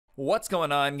What's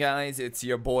going on, guys? It's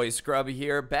your boy Scrubby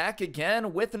here, back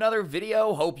again with another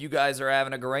video. Hope you guys are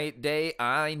having a great day.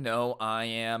 I know I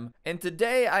am. And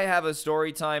today I have a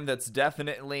story time that's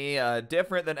definitely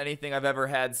different than anything I've ever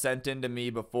had sent into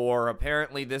me before.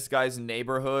 Apparently this guy's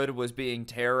neighborhood was being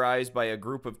terrorized by a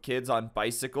group of kids on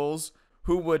bicycles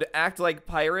who would act like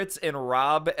pirates and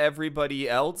rob everybody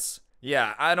else.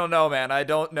 Yeah, I don't know, man. I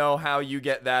don't know how you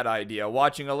get that idea.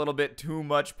 Watching a little bit too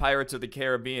much Pirates of the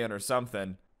Caribbean or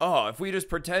something. Oh, if we just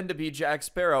pretend to be Jack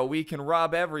Sparrow, we can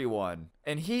rob everyone.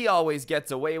 And he always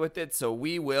gets away with it, so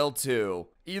we will too.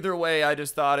 Either way, I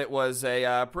just thought it was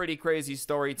a pretty crazy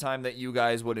story time that you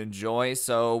guys would enjoy.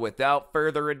 So without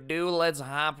further ado, let's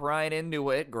hop right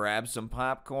into it, grab some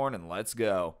popcorn, and let's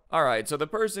go. Alright, so the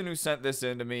person who sent this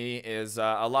in to me is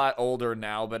a lot older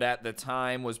now, but at the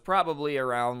time was probably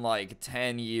around like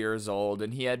 10 years old.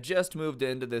 And he had just moved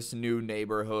into this new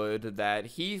neighborhood that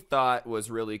he thought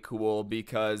was really cool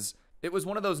because it was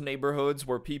one of those neighborhoods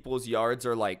where people's yards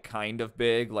are like kind of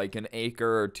big, like an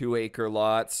acre or 2 acre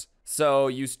lots. So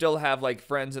you still have like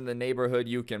friends in the neighborhood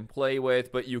you can play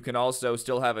with, but you can also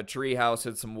still have a tree house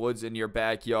and some woods in your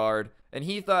backyard. And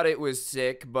he thought it was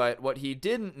sick, but what he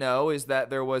didn't know is that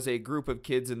there was a group of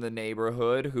kids in the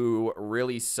neighborhood who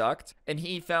really sucked. And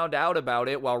he found out about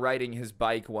it while riding his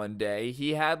bike one day.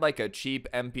 He had like a cheap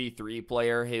MP3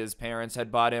 player his parents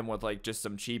had bought him with like just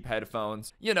some cheap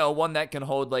headphones. You know, one that can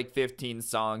hold like 15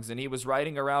 songs. And he was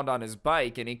riding around on his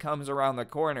bike and he comes around the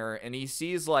corner and he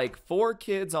sees like 4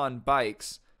 kids on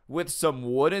bikes with some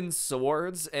wooden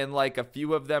swords, and like a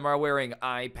few of them are wearing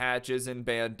eye patches and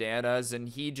bandanas, and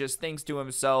he just thinks to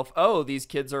himself, oh, these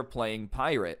kids are playing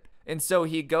pirate. And so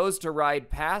he goes to ride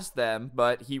past them,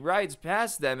 but he rides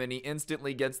past them and he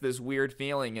instantly gets this weird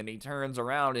feeling and he turns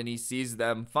around and he sees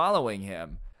them following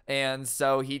him. And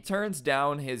so he turns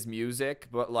down his music,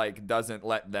 but like doesn't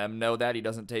let them know that. He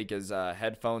doesn't take his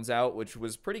headphones out, which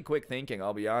was pretty quick thinking,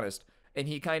 I'll be honest. And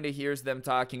he kind of hears them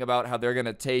talking about how they're going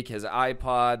to take his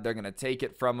iPod, they're going to take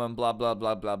it from him, blah, blah,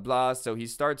 blah, blah, blah. So he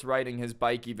starts riding his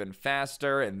bike even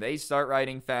faster, and they start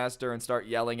riding faster and start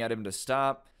yelling at him to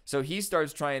stop. So he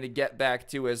starts trying to get back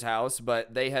to his house,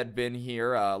 but they had been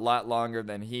here a lot longer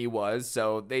than he was.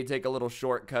 So they take a little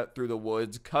shortcut through the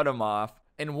woods, cut him off.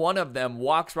 And one of them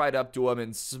walks right up to him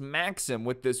and smacks him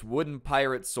with this wooden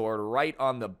pirate sword right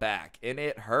on the back. And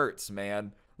it hurts,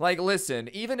 man. Like, listen,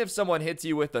 even if someone hits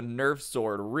you with a Nerf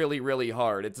sword really, really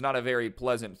hard, it's not a very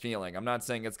pleasant feeling. I'm not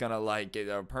saying it's gonna, like,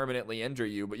 permanently injure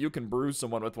you, but you can bruise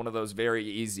someone with one of those very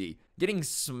easy. Getting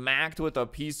smacked with a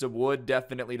piece of wood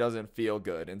definitely doesn't feel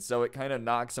good, and so it kind of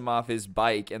knocks him off his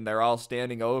bike, and they're all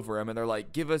standing over him, and they're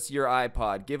like, give us your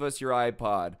iPod, give us your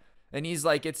iPod. And he's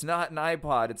like, it's not an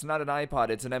iPod, it's not an iPod,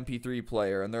 it's an MP3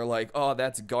 player. And they're like, oh,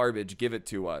 that's garbage, give it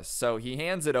to us. So he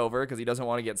hands it over because he doesn't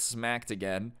want to get smacked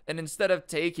again. And instead of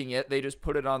taking it, they just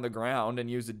put it on the ground and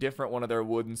use a different one of their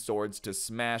wooden swords to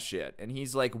smash it. And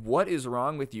he's like, what is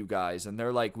wrong with you guys? And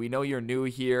they're like, we know you're new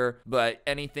here, but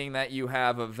anything that you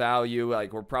have of value,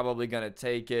 like, we're probably going to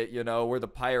take it. You know, we're the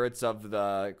pirates of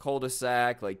the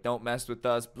cul-de-sac, like, don't mess with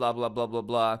us, blah, blah, blah, blah,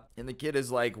 blah. And the kid is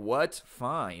like, what?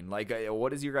 Fine. Like,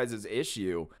 what is your guys'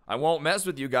 issue? I won't mess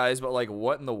with you guys, but like,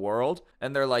 what in the world?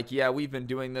 And they're like, yeah, we've been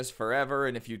doing this forever,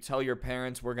 and if you tell your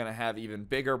parents, we're gonna have even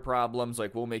bigger problems,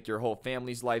 like we'll make your whole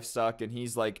family's life suck. And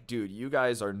he's like, dude, you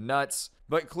guys are nuts.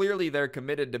 But clearly they're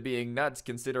committed to being nuts,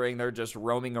 considering they're just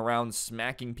roaming around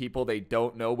smacking people they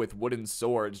don't know with wooden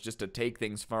swords just to take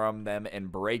things from them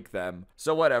and break them.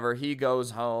 So whatever, he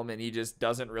goes home and he just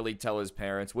doesn't really tell his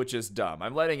parents, which is dumb.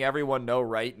 I'm letting everyone know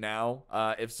right now,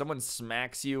 if someone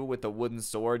smacks you with a wooden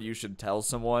sword, you should tell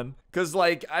someone. Cause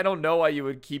like, I don't know why you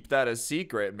would keep that a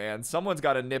secret, man. Someone's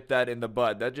gotta nip that in the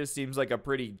bud. That just seems like a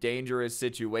pretty dangerous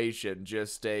situation.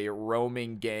 Just a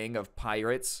roaming gang of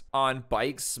pirates on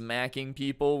bikes smacking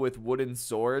people with wooden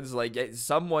swords. Like,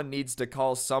 someone needs to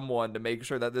call someone to make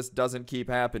sure that this doesn't keep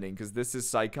happening, because this is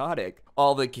psychotic.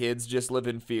 All the kids just live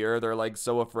in fear. They're like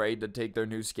so afraid to take their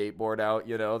new skateboard out,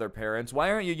 you know, their parents, why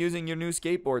aren't you using your new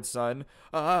skateboard, son?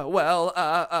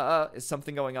 Is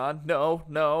something going on?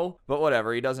 No. But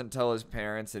whatever, he doesn't tell his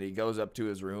parents, and he goes up to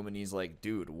his room and he's like,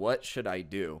 dude, what should I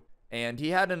do? And he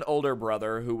had an older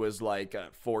brother who was like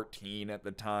 14 at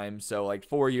the time, so like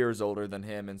 4 years older than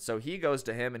him. And so he goes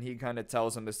to him and he kind of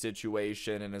tells him the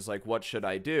situation and is like, what should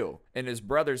I do? And his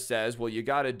brother says, well, you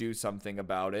got to do something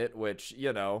about it, which,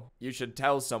 you know, you should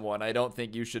tell someone. I don't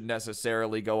think you should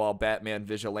necessarily go all Batman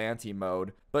vigilante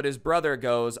mode. But his brother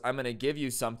goes, I'm going to give you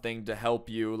something to help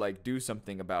you, like, do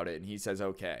something about it. And he says,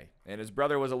 okay. And his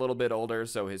brother was a little bit older,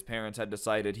 so his parents had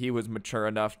decided he was mature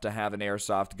enough to have an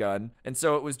airsoft gun. And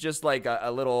so it was just like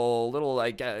a little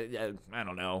like, I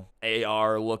don't know,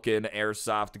 AR-looking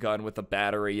airsoft gun with a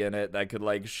battery in it that could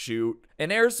like shoot.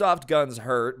 And airsoft guns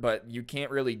hurt, but you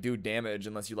can't really do damage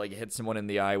unless you like hit someone in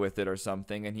the eye with it or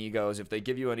something. And he goes, if they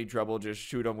give you any trouble, just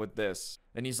shoot them with this.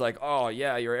 And he's like, oh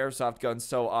yeah, your airsoft gun's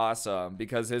so awesome,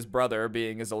 because his brother,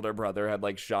 being his older brother, had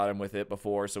like shot him with it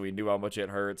before, so he knew how much it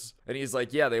hurts. And he's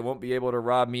like, yeah, they won't be able to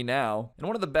rob me now. And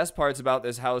one of the best parts about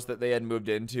this house that they had moved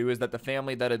into is that the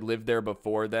family that had lived there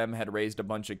before them had raised a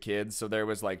bunch of kids, so there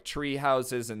was like tree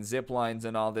houses and zip lines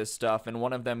and all this stuff, and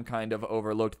one of them kind of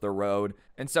overlooked the road.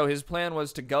 And so his plan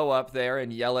was to go up there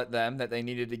and yell at them that they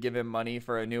needed to give him money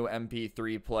for a new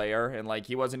MP3 player, and like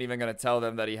he wasn't even going to tell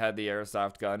them that he had the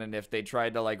airsoft gun, and if they tried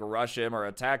to like rush him or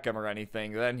attack him or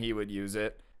anything, then he would use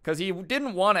it. Because he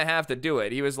didn't want to have to do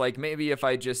it. He was like, maybe if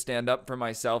I just stand up for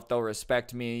myself, they'll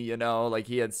respect me, you know? Like,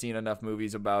 he had seen enough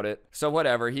movies about it. So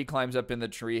whatever, he climbs up in the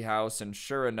treehouse, and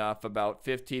sure enough, about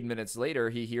 15 minutes later,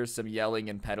 he hears some yelling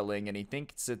and pedaling, and he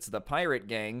thinks it's the pirate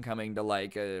gang coming to,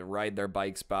 like, ride their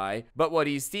bikes by. But what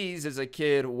he sees is a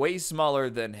kid way smaller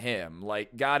than him.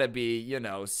 Like, gotta be, you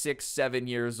know, 6, 7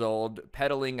 years old,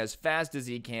 pedaling as fast as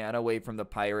he can away from the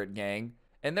pirate gang.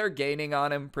 And they're gaining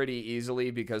on him pretty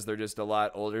easily because they're just a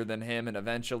lot older than him. And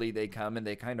eventually they come and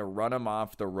they kind of run him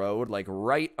off the road, like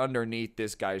right underneath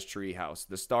this guy's treehouse.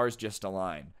 The stars just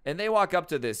align. And they walk up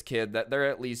to this kid that they're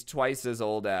at least twice as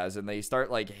old as. And they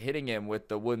start like hitting him with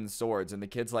the wooden swords. And the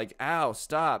kid's like, ow,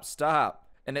 stop, stop.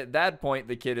 And at that point,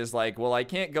 the kid is like, well, I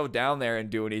can't go down there and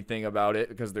do anything about it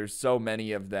because there's so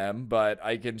many of them, but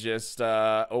I can just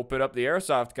open up the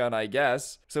airsoft gun, I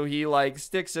guess. So he like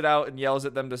sticks it out and yells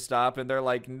at them to stop, and they're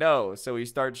like, no. So he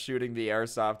starts shooting the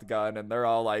airsoft gun, and they're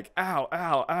all like, ow,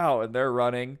 ow, ow, and they're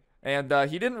running. And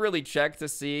he didn't really check to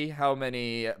see how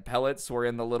many pellets were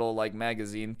in the little like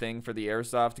magazine thing for the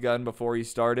airsoft gun before he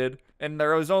started. And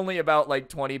there was only about like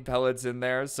 20 pellets in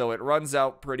there, so it runs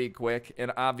out pretty quick.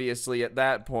 And obviously at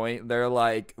that point, they're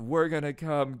like, we're gonna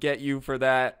come get you for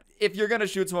that. If you're gonna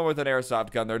shoot someone with an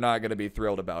airsoft gun, they're not gonna be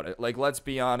thrilled about it. Like, let's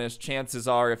be honest, chances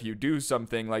are if you do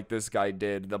something like this guy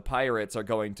did, the pirates are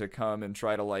going to come and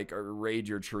try to like raid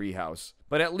your treehouse.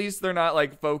 But at least they're not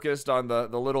like focused on the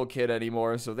little kid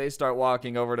anymore, so they start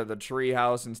walking over to the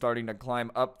treehouse and starting to climb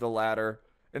up the ladder.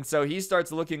 And so he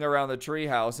starts looking around the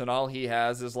treehouse, and all he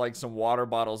has is like some water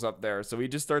bottles up there. So he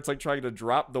just starts like trying to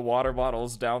drop the water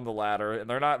bottles down the ladder, and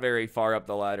they're not very far up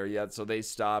the ladder yet. So they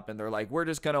stop, and they're like, we're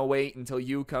just gonna wait until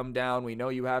you come down. We know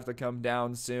you have to come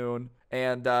down soon.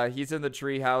 And he's in the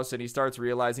treehouse, and he starts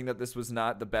realizing that this was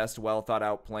not the best, well thought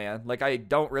out plan. Like, I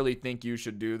don't really think you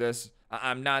should do this.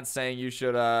 I'm not saying you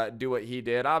should do what he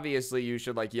did. Obviously, you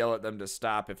should like yell at them to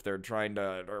stop if they're trying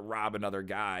to rob another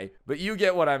guy. But you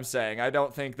get what I'm saying. I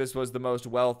don't think this was the most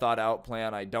well thought out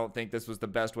plan. I don't think this was the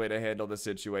best way to handle the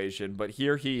situation. But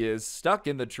here he is stuck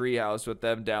in the treehouse with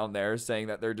them down there saying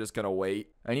that they're just gonna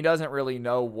wait. And he doesn't really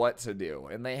know what to do.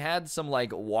 And they had some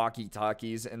like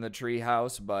walkie-talkies in the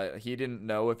treehouse, but he didn't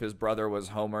know if his brother was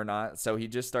home or not. So he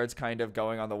just starts kind of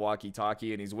going on the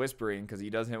walkie-talkie, and he's whispering because he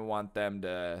doesn't want them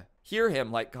to hear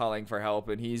him like calling for help.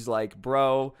 And he's like,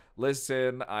 bro,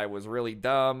 listen, I was really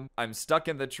dumb. I'm stuck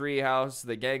in the treehouse.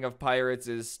 The gang of pirates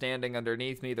is standing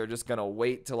underneath me. They're just gonna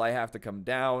wait till I have to come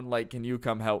down. Like, can you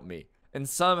come help me? And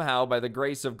somehow, by the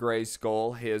grace of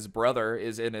Grayskull, his brother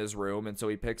is in his room, and so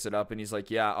he picks it up and he's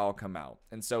like, yeah, I'll come out.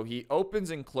 And so he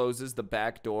opens and closes the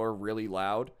back door really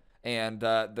loud. And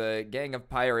the gang of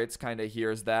pirates kind of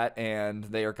hears that, and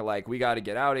they are like, we got to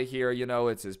get out of here. You know,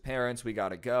 it's his parents. We got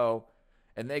to go.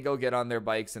 And they go get on their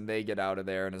bikes, and they get out of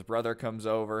there. And his brother comes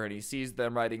over, and he sees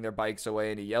them riding their bikes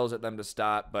away, and he yells at them to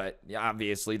stop. But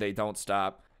obviously, they don't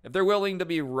stop. If they're willing to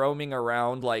be roaming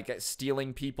around, like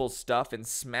stealing people's stuff and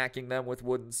smacking them with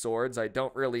wooden swords, I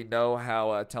don't really know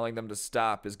how telling them to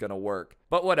stop is gonna work.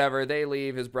 But whatever, they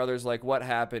leave. His brother's like, what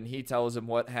happened? He tells him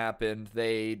what happened.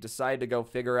 They decide to go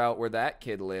figure out where that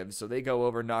kid lives. So they go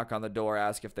over, knock on the door,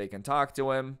 ask if they can talk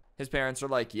to him. His parents are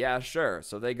like, yeah, sure.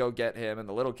 So they go get him, and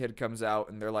the little kid comes out,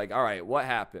 and they're like, all right, what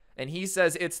happened? And he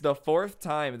says it's the 4th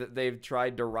time that they've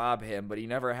tried to rob him, but he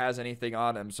never has anything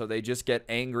on him, so they just get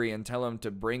angry and tell him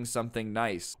to bring something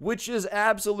nice, which is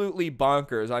absolutely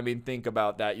bonkers. I mean, think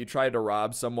about that. You try to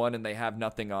rob someone, and they have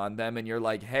nothing on them, and you're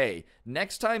like, hey,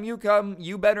 next time you come,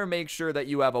 you better make sure that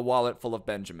you have a wallet full of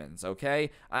Benjamins,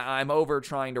 okay? I'm over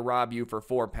trying to rob you for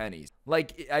 4 pennies.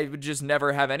 Like, I would just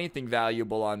never have anything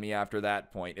valuable on me after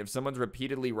that point. If someone's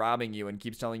repeatedly robbing you and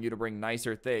keeps telling you to bring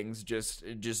nicer things, just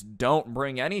don't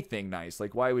bring anything nice.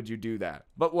 Like, why would you do that?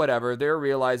 But whatever, they're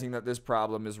realizing that this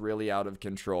problem is really out of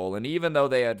control. And even though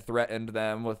they had threatened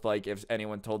them with, like, if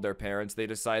anyone told their parents, they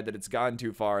decide that it's gone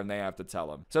too far and they have to tell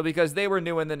them. So because they were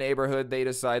new in the neighborhood, they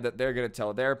decide that they're going to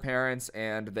tell their parents,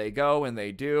 and they go and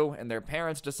they do. And their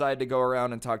parents decide to go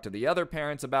around and talk to the other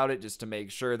parents about it just to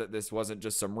make sure that this wasn't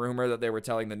just some rumor that they were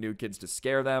telling the new kids to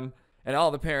scare them. And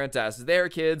all the parents ask their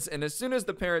kids, and as soon as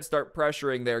the parents start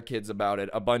pressuring their kids about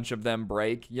it, a bunch of them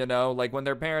break, you know? Like, when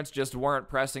their parents just weren't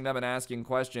pressing them and asking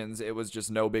questions, it was just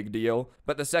no big deal.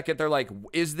 But the second they're like,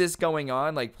 is this going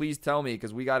on? Like, please tell me,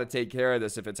 because we got to take care of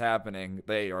this if it's happening.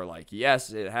 They are like,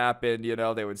 yes, it happened, you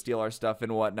know? They would steal our stuff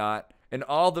and whatnot. And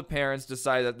all the parents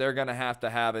decide that they're going to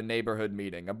have a neighborhood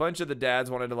meeting. A bunch of the dads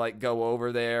wanted to, like, go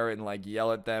over there and, like,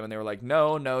 yell at them. And they were like,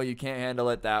 no, you can't handle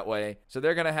it that way. So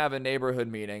they're going to have a neighborhood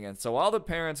meeting. And so all the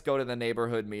parents go to the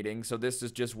neighborhood meeting. So this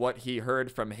is just what he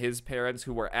heard from his parents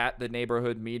who were at the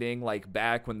neighborhood meeting, like,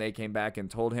 back when they came back and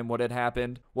told him what had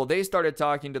happened. Well, they started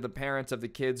talking to the parents of the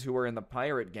kids who were in the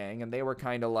pirate gang. And they were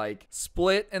kind of, like,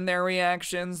 split in their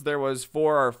reactions. There was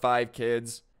 4 or 5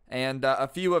 kids. And a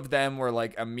few of them were,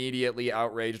 like, immediately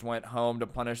outraged, went home to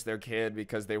punish their kid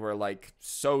because they were, like,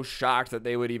 so shocked that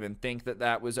they would even think that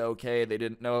that was okay. They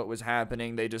didn't know it was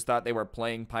happening. They just thought they were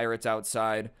playing pirates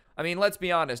outside. I mean, let's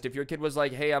be honest. If your kid was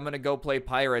like, hey, I'm going to go play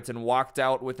pirates, and walked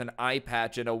out with an eye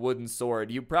patch and a wooden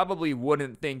sword, you probably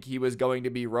wouldn't think he was going to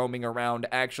be roaming around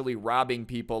actually robbing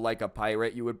people like a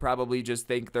pirate. You would probably just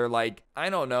think they're, like, I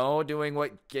don't know, doing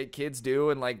what kids do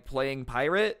and, like, playing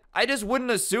pirate. I just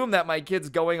wouldn't assume that my kid's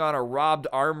going on a robbed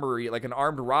armory, like an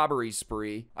armed robbery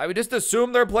spree. I would just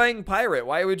assume they're playing pirate.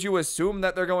 Why would you assume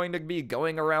that they're going to be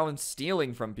going around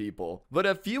stealing from people? But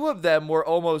a few of them were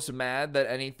almost mad that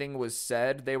anything was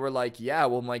said. They were like, yeah,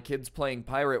 well, my kid's playing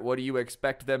pirate. What do you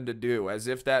expect them to do? As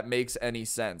if that makes any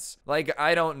sense. Like,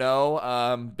 I don't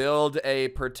know, build a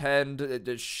pretend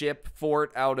ship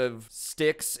fort out of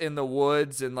sticks in the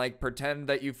woods and, like, pretend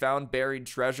that you found buried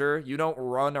treasure. You don't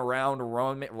run around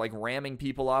like ramming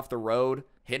people off the road,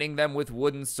 hitting them with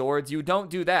wooden swords. You don't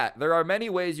do that. There are many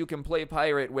ways you can play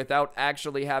pirate without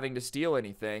actually having to steal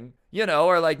anything. You know,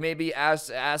 or like maybe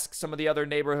ask some of the other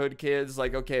neighborhood kids,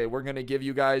 like, okay, we're gonna give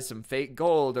you guys some fake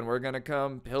gold and we're gonna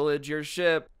come pillage your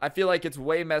ship. I feel like it's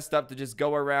way messed up to just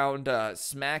go around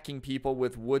smacking people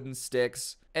with wooden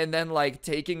sticks and then, like,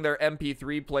 taking their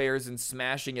MP3 players and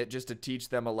smashing it just to teach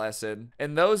them a lesson.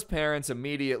 And those parents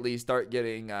immediately start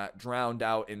getting drowned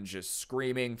out in just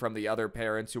screaming from the other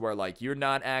parents who are like, you're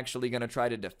not actually gonna try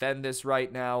to defend this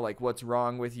right now, like, what's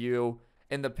wrong with you?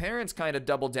 And the parents kind of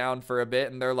double down for a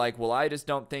bit, and they're like, well, I just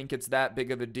don't think it's that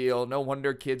big of a deal. No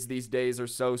wonder kids these days are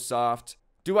so soft.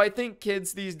 Do I think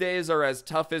kids these days are as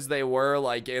tough as they were,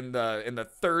 like, in the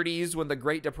 30s when the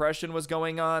Great Depression was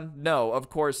going on? No, of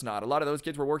course not. A lot of those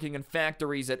kids were working in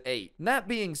factories at 8. And that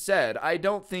being said, I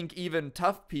don't think even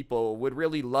tough people would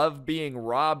really love being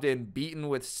robbed and beaten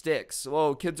with sticks.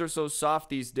 Oh, kids are so soft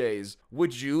these days.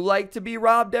 Would you like to be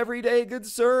robbed every day, good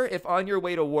sir? If on your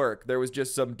way to work, there was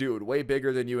just some dude way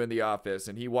bigger than you in the office,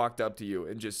 and he walked up to you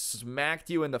and just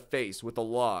smacked you in the face with a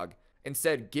log and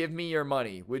said, give me your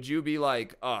money, would you be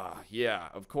like, yeah,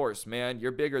 of course, man,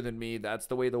 you're bigger than me, that's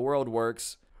the way the world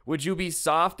works? Would you be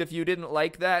soft if you didn't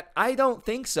like that? I don't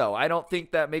think so. I don't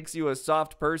think that makes you a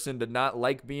soft person to not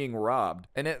like being robbed.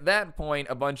 And at that point,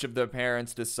 a bunch of the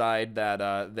parents decide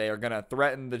that they are going to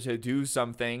threaten to do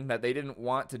something that they didn't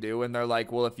want to do. And they're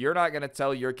like, well, if you're not going to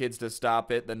tell your kids to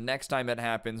stop it, the next time it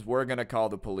happens, we're going to call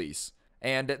the police.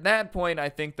 And at that point, I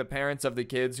think the parents of the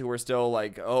kids who were still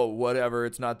like, oh, whatever,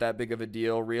 it's not that big of a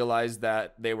deal, realized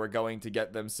that they were going to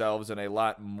get themselves in a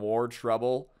lot more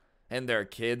trouble and their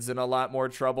kids in a lot more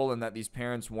trouble, and that these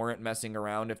parents weren't messing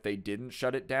around if they didn't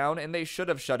shut it down, and they should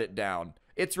have shut it down.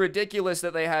 It's ridiculous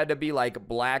that they had to be, like,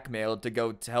 blackmailed to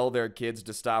go tell their kids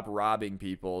to stop robbing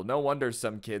people. No wonder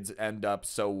some kids end up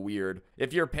so weird.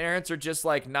 If your parents are just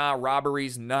like, nah,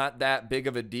 robbery's not that big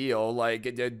of a deal, like,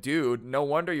 dude, no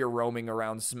wonder you're roaming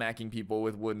around smacking people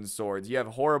with wooden swords. You have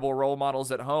horrible role models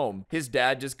at home. His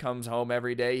dad just comes home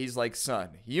every day. He's like, son,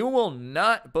 you will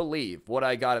not believe what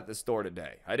I got at the store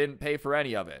today. I didn't pay for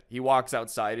any of it. He walks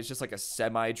outside. It's just like a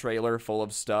semi-trailer full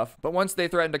of stuff. But once they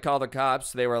threatened to call the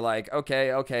cops, they were like, okay,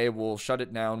 okay, we'll shut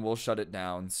it down, we'll shut it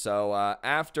down. So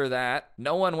after that,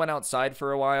 no one went outside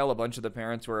for a while. A bunch of the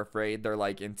parents were afraid. They're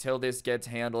like, until this gets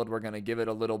handled, we're going to give it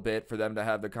a little bit for them to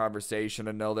have the conversation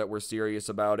and know that we're serious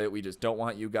about it. We just don't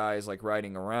want you guys like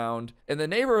riding around. And the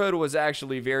neighborhood was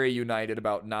actually very united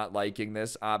about not liking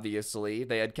this, obviously.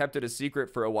 They had kept it a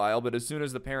secret for a while, but as soon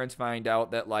as the parents find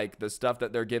out that like the stuff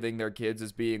that they're giving their kids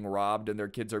is being robbed and their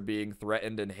kids are being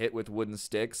threatened and hit with wooden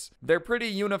sticks, they're pretty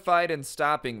unified in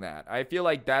stopping that. I feel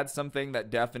like that's something that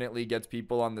definitely gets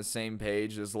people on the same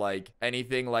page, is like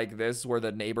anything like this where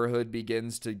the neighborhood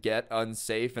begins to get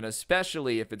unsafe, and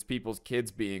especially if it's people's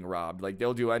kids being robbed. Like,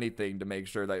 they'll do anything to make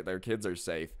sure that their kids are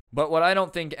safe. But what I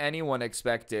don't think anyone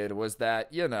expected was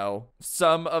that, you know,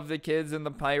 some of the kids in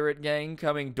the pirate gang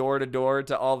coming door to door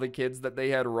to all the kids that they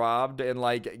had robbed and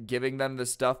like giving them the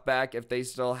stuff back if they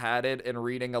still had it, and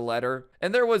reading a letter.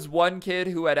 And there was one kid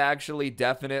who had actually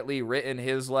definitely written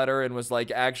his letter and was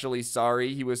like actually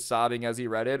sorry. He was sobbing as he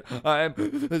read it.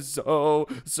 I'm so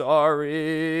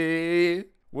sorry.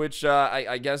 Which,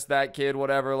 I guess that kid,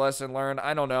 whatever, lesson learned.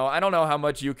 I don't know. I don't know how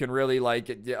much you can really, like,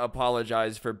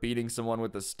 apologize for beating someone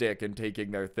with a stick and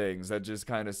taking their things. That just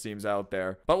kind of seems out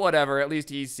there. But whatever, at least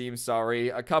he seems sorry.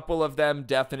 A couple of them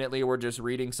definitely were just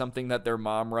reading something that their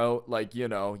mom wrote. Like, you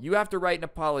know, you have to write an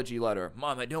apology letter.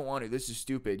 Mom, I don't want to. This is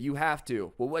stupid. You have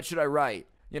to. Well, what should I write?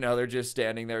 You know, they're just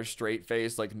standing there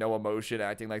straight-faced, like no emotion,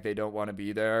 acting like they don't want to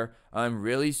be there. I'm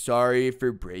really sorry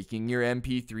for breaking your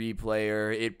MP3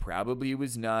 player. It probably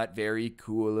was not very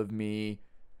cool of me.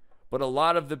 But a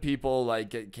lot of the people,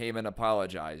 like, came and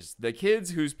apologized. The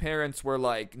kids whose parents were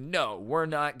like, no, we're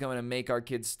not going to make our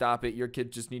kids stop it. Your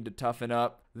kids just need to toughen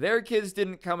up. Their kids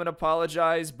didn't come and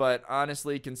apologize, but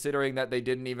honestly, considering that they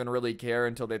didn't even really care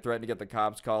until they threatened to get the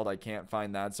cops called, I can't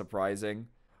find that surprising.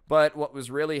 But what was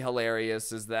really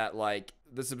hilarious is that, like,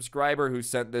 the subscriber who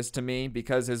sent this to me,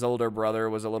 because his older brother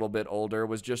was a little bit older,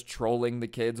 was just trolling the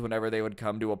kids whenever they would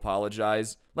come to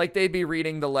apologize. Like, they'd be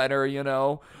reading the letter, you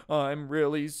know, I'm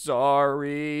really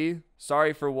sorry.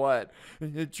 Sorry for what?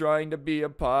 Trying to be a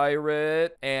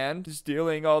pirate and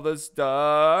stealing all the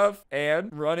stuff and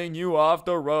running you off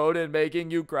the road and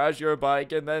making you crash your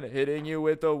bike and then hitting you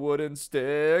with a wooden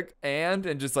stick and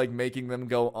just like making them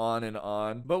go on and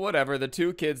on. But whatever, the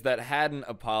two kids that hadn't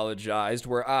apologized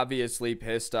were obviously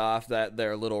pissed off that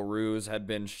their little ruse had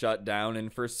been shut down,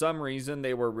 and for some reason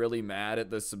they were really mad at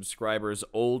the subscriber's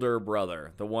older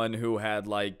brother, the one who had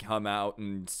like come out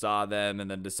and saw them and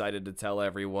then decided to tell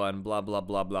everyone, blah blah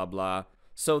blah blah blah.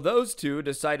 So those two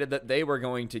decided that they were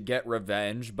going to get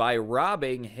revenge by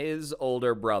robbing his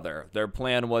older brother. Their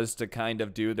plan was to kind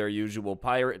of do their usual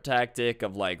pirate tactic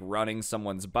of like running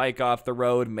someone's bike off the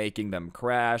road, making them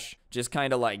crash, just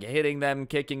kind of like hitting them,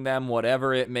 kicking them,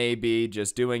 whatever it may be,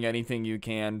 just doing anything you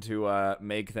can to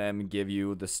make them give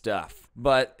you the stuff.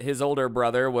 But his older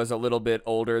brother was a little bit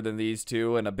older than these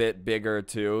two and a bit bigger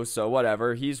too, so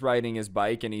whatever. He's riding his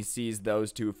bike and he sees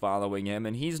those two following him,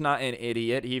 and he's not an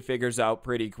idiot. He figures out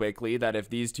pretty quickly that if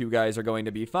these two guys are going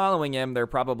to be following him, they're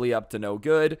probably up to no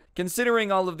good,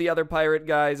 considering all of the other pirate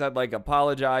guys had like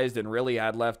apologized and really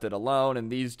had left it alone,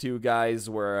 and these two guys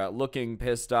were looking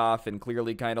pissed off and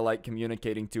clearly kind of like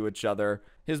communicating to each other.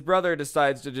 His brother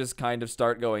decides to just kind of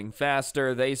start going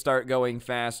faster. They start going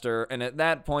faster, and at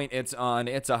that point it's on.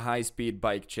 It's a high-speed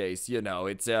bike chase. You know,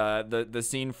 it's the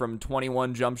scene from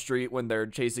 21 Jump Street when they're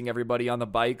chasing everybody on the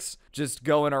bikes, just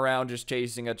going around, just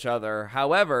chasing each other.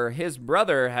 However, his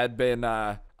brother had been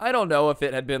I don't know if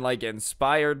it had been like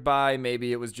inspired by,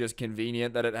 maybe it was just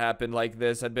convenient that it happened like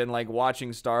this, had been like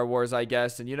watching Star Wars, I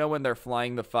guess. And you know when they're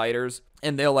flying the fighters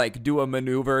and they'll like do a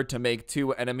maneuver to make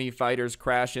two enemy fighters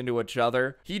crash into each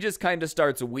other? He just kind of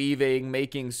starts weaving,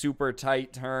 making super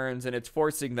tight turns, and it's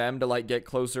forcing them to like get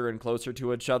closer and closer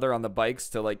to each other on the bikes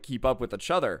to like keep up with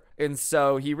each other. And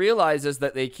so he realizes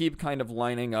that they keep kind of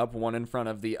lining up one in front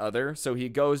of the other. So he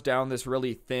goes down this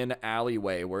really thin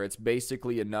alleyway where it's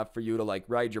basically enough for you to like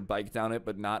ride your bike down it,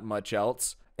 but not much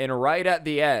else. And right at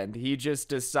the end, he just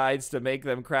decides to make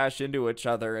them crash into each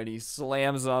other, and he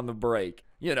slams on the brake.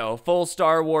 You know, full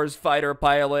Star Wars fighter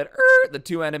pilot, the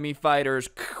two enemy fighters.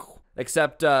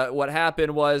 Except what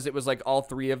happened was it was like all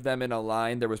three of them in a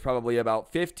line. There was probably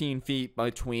about 15 feet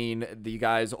between the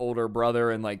guy's older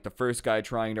brother and like the first guy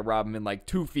trying to rob him, and like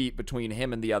 2 feet between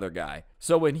him and the other guy.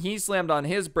 So when he slammed on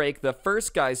his brake, the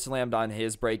first guy slammed on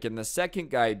his brake and the second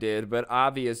guy did, but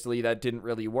obviously that didn't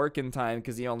really work in time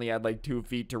because he only had like 2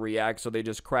 feet to react, so they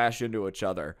just crashed into each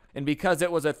other. And because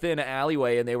it was a thin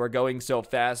alleyway and they were going so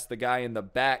fast, the guy in the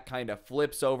back kind of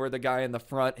flips over the guy in the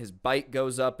front, his bike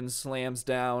goes up and slams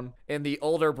down. And the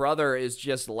older brother is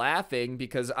just laughing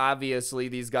because obviously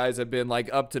these guys have been like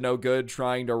up to no good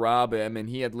trying to rob him, and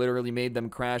he had literally made them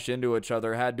crash into each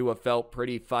other, had to have felt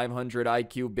pretty 500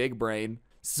 IQ big brain.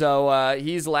 So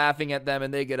he's laughing at them,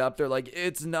 and they get up. They're like,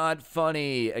 it's not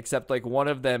funny. Except like one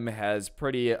of them has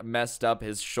pretty messed up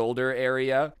his shoulder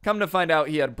area. Come to find out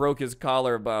he had broke his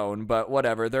collarbone, but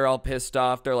whatever. They're all pissed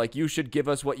off. They're like, you should give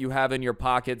us what you have in your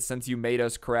pockets since you made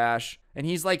us crash. And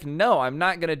he's like, no, I'm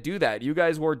not going to do that. You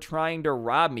guys were trying to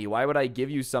rob me. Why would I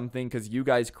give you something because you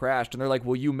guys crashed? And they're like,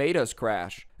 well, you made us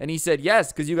crash. And he said,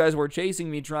 yes, because you guys were chasing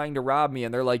me trying to rob me.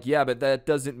 And they're like, yeah, but that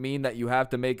doesn't mean that you have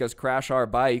to make us crash our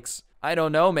bikes. I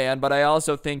don't know, man, but I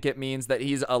also think it means that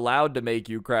he's allowed to make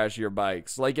you crash your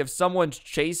bikes. Like, if someone's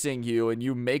chasing you and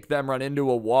you make them run into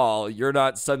a wall, you're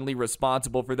not suddenly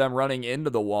responsible for them running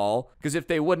into the wall. Because if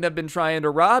they wouldn't have been trying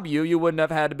to rob you, you wouldn't have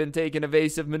had to been taking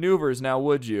evasive maneuvers now,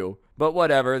 would you? But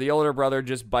whatever, the older brother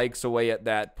just bikes away at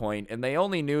that point, and they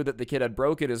only knew that the kid had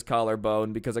broken his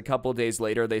collarbone because a couple days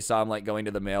later they saw him like going to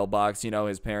the mailbox. You know,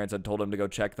 his parents had told him to go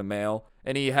check the mail,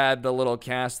 and he had the little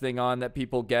cast thing on that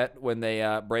people get when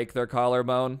they break their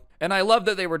collarbone. And I love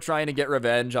that they were trying to get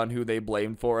revenge on who they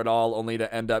blamed for it all, only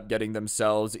to end up getting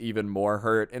themselves even more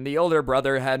hurt. And the older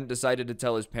brother hadn't decided to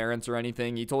tell his parents or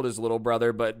anything. He told his little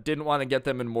brother, but didn't want to get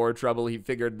them in more trouble. He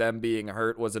figured them being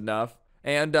hurt was enough.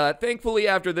 And thankfully,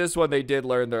 after this one, they did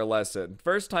learn their lesson.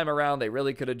 First time around, they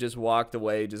really could have just walked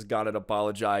away, just gone and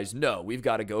apologized. No, we've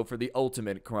got to go for the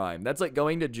ultimate crime. That's like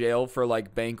going to jail for,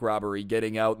 like, bank robbery,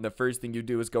 getting out, and the first thing you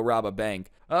do is go rob a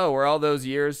bank. Oh, were all those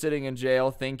years sitting in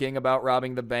jail thinking about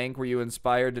robbing the bank, were you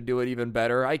inspired to do it even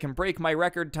better? I can break my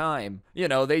record time. You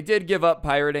know, they did give up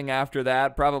pirating after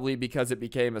that, probably because it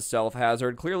became a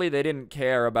self-hazard. Clearly, they didn't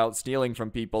care about stealing from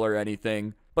people or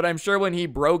anything. But I'm sure when he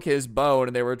broke his bone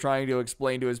and they were trying to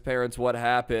explain to his parents what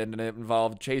happened and it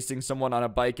involved chasing someone on a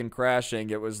bike and crashing,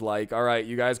 it was like, all right,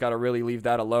 you guys got to really leave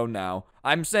that alone now.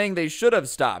 I'm saying they should have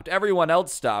stopped. Everyone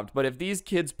else stopped. But if these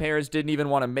kids' parents didn't even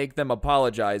want to make them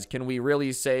apologize, can we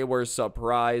really say we're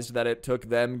surprised that it took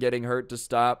them getting hurt to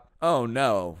stop? Oh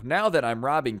no, now that I'm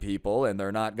robbing people and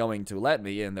they're not going to let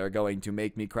me and they're going to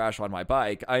make me crash on my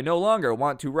bike, I no longer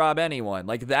want to rob anyone.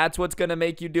 Like, that's what's going to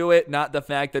make you do it, not the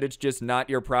fact that it's just not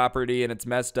your property and it's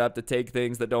messed up to take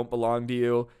things that don't belong to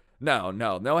you. No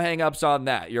hang-ups on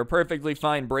that. You're perfectly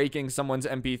fine breaking someone's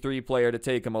MP3 player to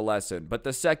take them a lesson. But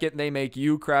the second they make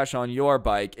you crash on your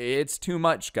bike, it's too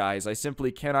much, guys. I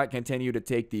simply cannot continue to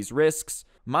take these risks.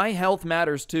 My health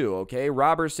matters too, okay?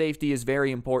 Robber safety is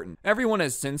very important. Everyone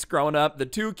has since grown up. The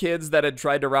two kids that had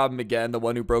tried to rob him again, the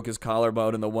one who broke his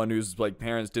collarbone and the one whose like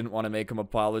parents didn't want to make him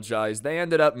apologize, they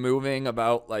ended up moving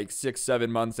about like 6-7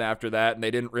 months after that, and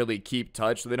they didn't really keep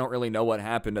touch, so they don't really know what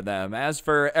happened to them. As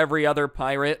for every other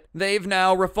pirate, they've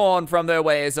now reformed from their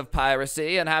ways of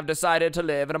piracy and have decided to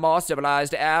live in a more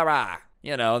civilized era.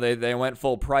 You know, they went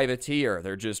full privateer.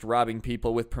 They're just robbing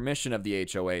people with permission of the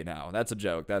HOA now. That's a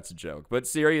joke. But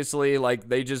seriously, like,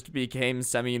 they just became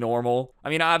semi-normal.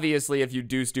 I mean, obviously, if you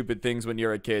do stupid things when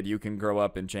you're a kid, you can grow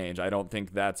up and change. I don't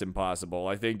think that's impossible.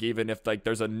 I think even if, like,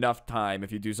 there's enough time,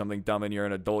 if you do something dumb and you're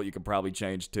an adult, you could probably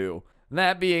change too.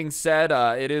 That being said,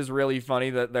 it is really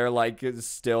funny that they're, like,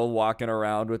 still walking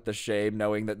around with the shame,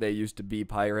 knowing that they used to be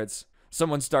pirates.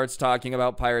 Someone starts talking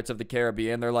about Pirates of the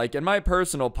Caribbean. They're like, in my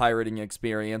personal pirating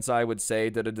experience, I would say,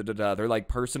 da-da-da-da-da. They're like,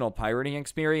 personal pirating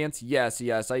experience? Yes,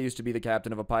 I used to be the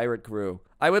captain of a pirate crew.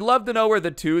 I would love to know where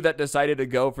the two that decided to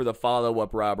go for the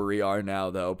follow-up robbery are now,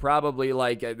 though. Probably,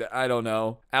 like, I don't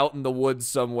know, out in the woods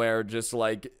somewhere, just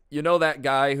like, you know that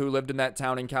guy who lived in that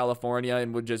town in California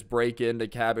and would just break into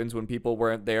cabins when people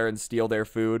weren't there and steal their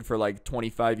food for like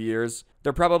 25 years?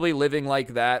 They're probably living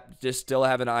like that, just still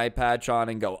have an eye patch on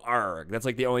and go, arg. That's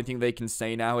like the only thing they can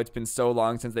say now. It's been so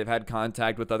long since they've had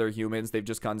contact with other humans, they've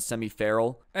just gone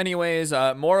semi-feral. Anyways,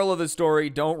 moral of the story,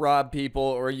 don't rob people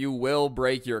or you will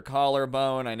break your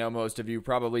collarbone. I know most of you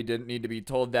probably didn't need to be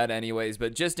told that anyways,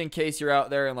 but just in case you're out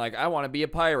there and like, I want to be a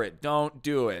pirate, don't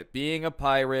do it. Being a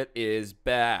pirate is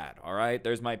bad, all right?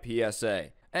 There's my PSA.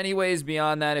 Anyways,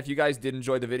 beyond that, if you guys did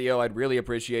enjoy the video, I'd really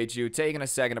appreciate you taking a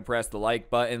second to press the like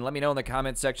button. Let me know in the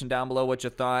comment section down below what you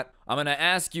thought. I'm going to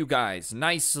ask you guys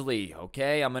nicely,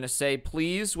 okay? I'm going to say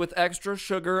please with extra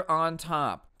sugar on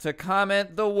top to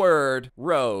comment the word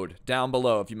road down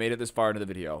below if you made it this far into the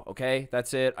video, okay?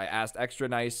 That's it. I asked extra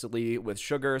nicely with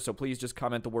sugar, so please just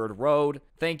comment the word road.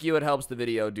 Thank you. It helps the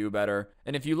video do better.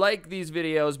 And if you like these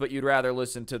videos but you'd rather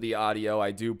listen to the audio,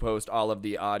 I do post all of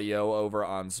the audio over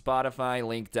on Spotify.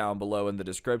 Link down below in the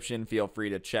description. Feel free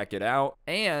to check it out.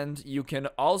 And you can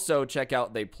also check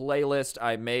out the playlist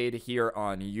I made here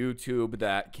on YouTube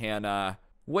that can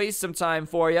waste some time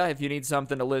for you if you need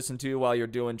something to listen to while you're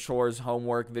doing chores,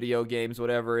 homework, video games,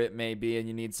 whatever it may be, and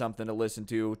you need something to listen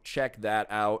to. Check that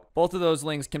out. Both of those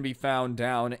links can be found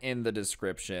down in the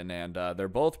description, and they're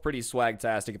both pretty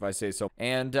swagtastic if I say so.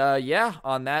 And yeah,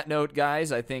 on that note,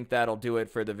 guys, I think that'll do it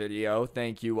for the video.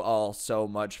 Thank you all so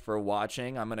much for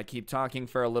watching. I'm gonna keep talking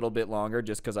for a little bit longer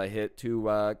just because I hit two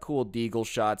cool deagle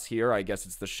shots here. I guess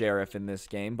it's the sheriff in this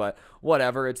game, but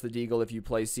whatever, it's the deagle if you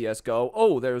play CSGO.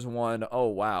 Oh, there's one. Oh,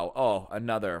 wow. Oh,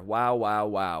 another. Wow, wow,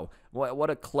 wow. What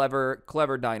a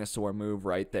clever dinosaur move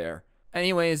right there.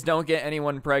 Anyways, don't get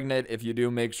anyone pregnant. If you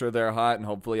do, make sure they're hot, and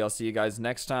hopefully I'll see you guys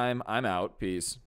next time. I'm out. Peace.